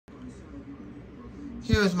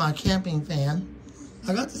Here is my camping fan.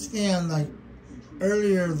 I got this fan like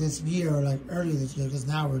earlier this year, because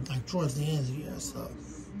now we're like towards the end of the year, so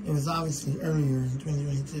it was obviously earlier in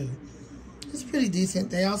 2022. It's pretty decent.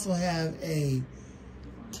 They also have a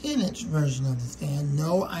 10-inch version of this fan.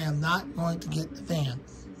 No, I am not going to get the fan.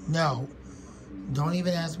 No. Don't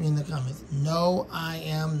even ask me in the comments. No, I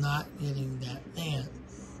am not getting that fan.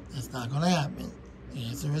 That's not going to happen. The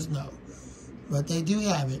answer is no. But they do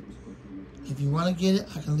have it. If you want to get it,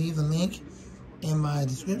 I can leave the link in my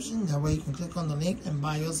description. That way you can click on the link and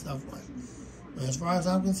buy yourself one. But as far as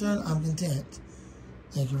I'm concerned, I'm content.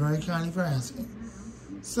 Thank you very kindly for asking.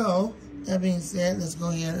 So, that being said, let's go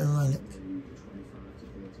ahead and run it.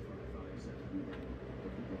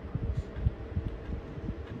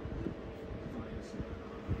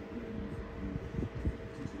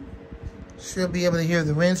 Should be able to hear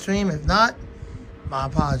the wind stream. If not, my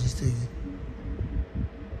apologies to you.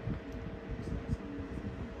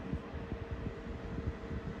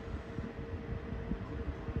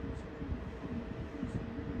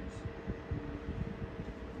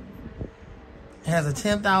 It has a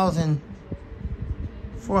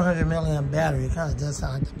 10,400 milliamp battery. It kind of does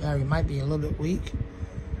sound like the battery might be a little bit weak.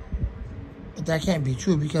 But that can't be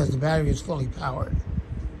true because the battery is fully powered.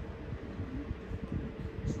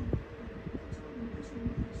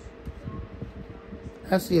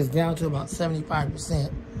 Actually, it's down to about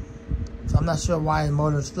 75%. So I'm not sure why the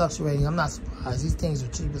motor is fluctuating. I'm not surprised. These things are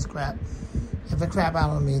cheap as crap. If it crap out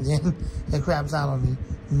on me, then it craps out on me.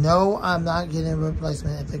 No, I'm not getting a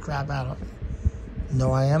replacement if it crap out on me.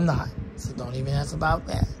 No, I am not. So don't even ask about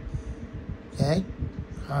that. Okay?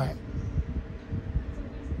 Alright.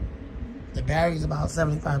 The battery's about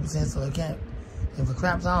 75%, so it can't. If it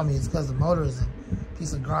craps out on me, it's because the motor is a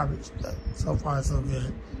piece of garbage. But so far, so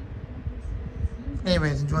good.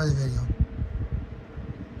 Anyways, enjoy the video.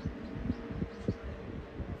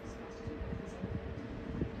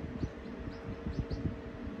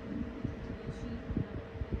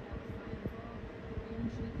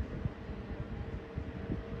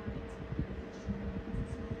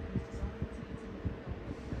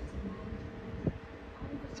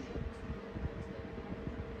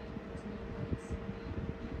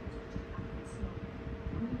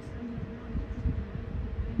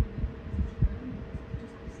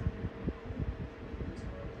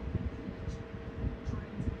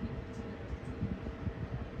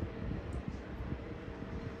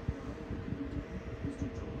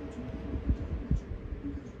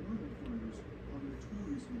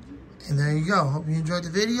 And there you go. Hope you enjoyed the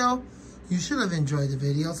video. You should have enjoyed the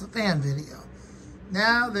video. It's a fan video.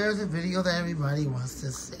 Now there's a video that everybody wants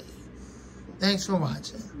to see. Thanks for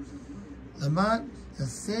watching. Lamont, the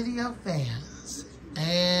City of Fans.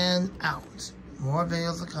 And out. More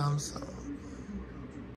videos will come soon.